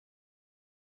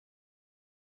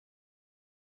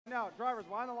Now, drivers,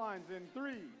 line the lines in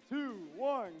 3, 2,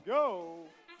 1, go.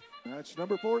 Match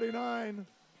number 49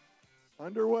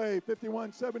 underway,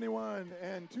 51-71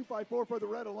 and 254 for the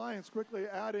Red Alliance, quickly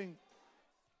adding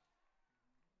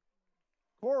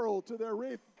Coral to their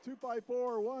reef.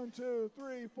 254, 1, 2,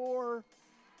 3, 4.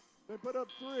 They put up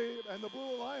 3, and the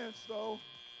Blue Alliance, though,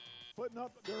 putting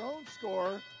up their own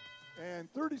score.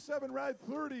 And 37 red,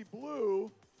 30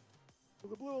 blue. So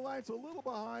the Blue Alliance a little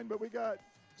behind, but we got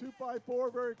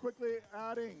 254 very quickly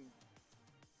adding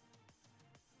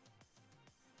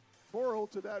Coral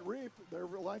to that reef. Their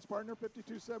alliance partner,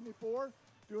 5274,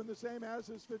 doing the same as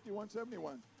is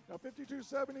 5171. Now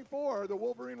 5274, the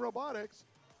Wolverine Robotics,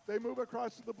 they move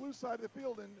across to the blue side of the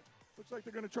field, and looks like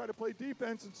they're going to try to play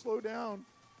defense and slow down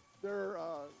their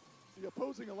the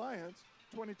opposing alliance.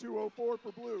 2204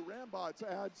 for blue. Rambots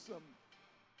add some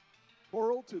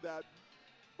Coral to that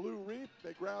blue reef.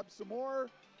 They grab some more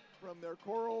from their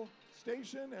Coral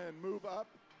station and move up,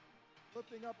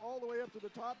 lifting up all the way up to the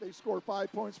top. They score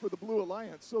 5 points for the Blue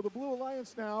Alliance. So the Blue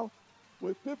Alliance now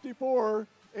with 54,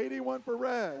 81 for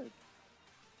red.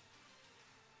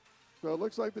 So it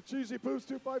looks like the Cheesy Poos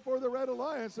 254, the Red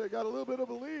Alliance, they got a little bit of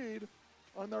a lead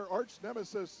on their arch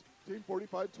nemesis, Team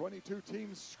 4522,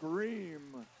 Team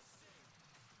Scream.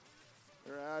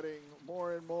 They're adding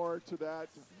more and more to that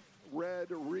red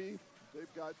reef.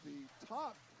 They've got the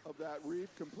top of that reef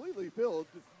completely filled.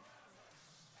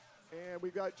 And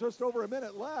we've got just over a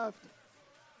minute left.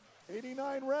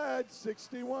 89 red,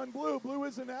 61 blue. Blue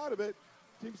isn't out of it.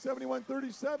 Team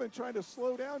 7137 trying to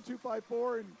slow down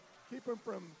 254 and keep them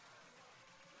from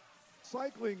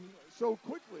cycling so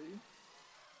quickly.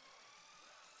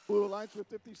 Blue Alliance with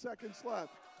 50 seconds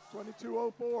left.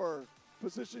 2204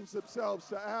 positions themselves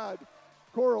to add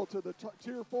Coral to the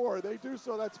tier 4. They do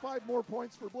so. That's 5 more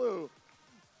points for blue.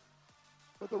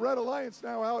 But the Red Alliance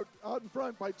now out in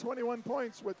front by 21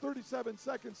 points with 37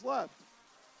 seconds left.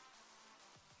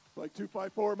 Like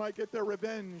 254 might get their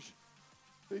revenge.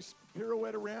 They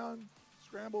pirouette around,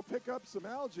 scramble, pick up some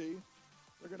algae.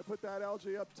 They're going to put that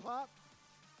algae up top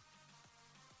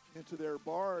into their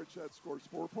barge. That scores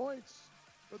 4 points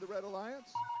for the Red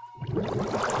Alliance.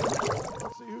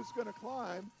 Let's see who's going to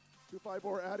climb.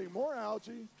 254 adding more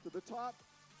algae to the top.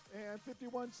 And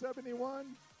 5171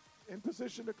 in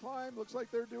position to climb. Looks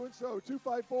like they're doing so.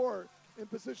 254 in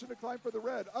position to climb for the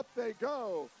red. Up they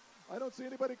go. I don't see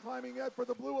anybody climbing yet for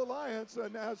the Blue Alliance.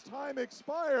 And as time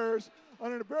expires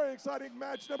on a very exciting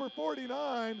match number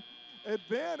 49,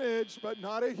 advantage, but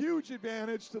not a huge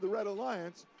advantage to the Red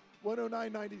Alliance.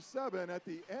 109.97 at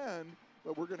the end,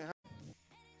 but we're going to have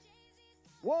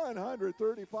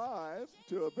 135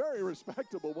 to a very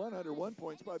respectable 101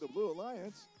 points by the Blue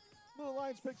Alliance. Blue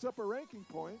Alliance picks up a ranking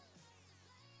point,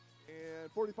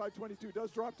 and 45-22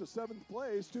 does drop to 7th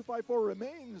place. 254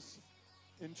 remains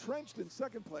entrenched in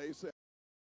 2nd place,